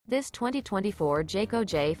This 2024 Jayco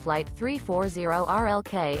Jay Flight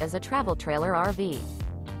 340RLK is a travel trailer RV.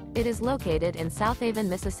 It is located in Southaven,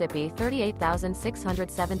 Mississippi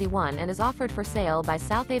 38671 and is offered for sale by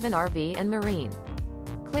Southaven RV Marine.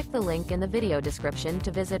 Click the link in the video description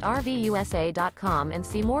to visit RVUSA.com and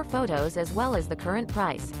see more photos as well as the current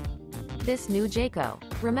price. This new Jayco.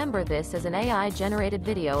 Remember, this is an AI-generated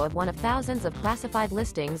video of one of thousands of classified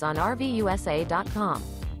listings on RVUSA.com.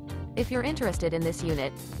 If you're interested in this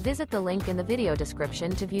unit, visit the link in the video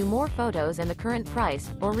description to view more photos and the current price,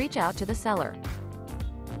 or reach out to the seller.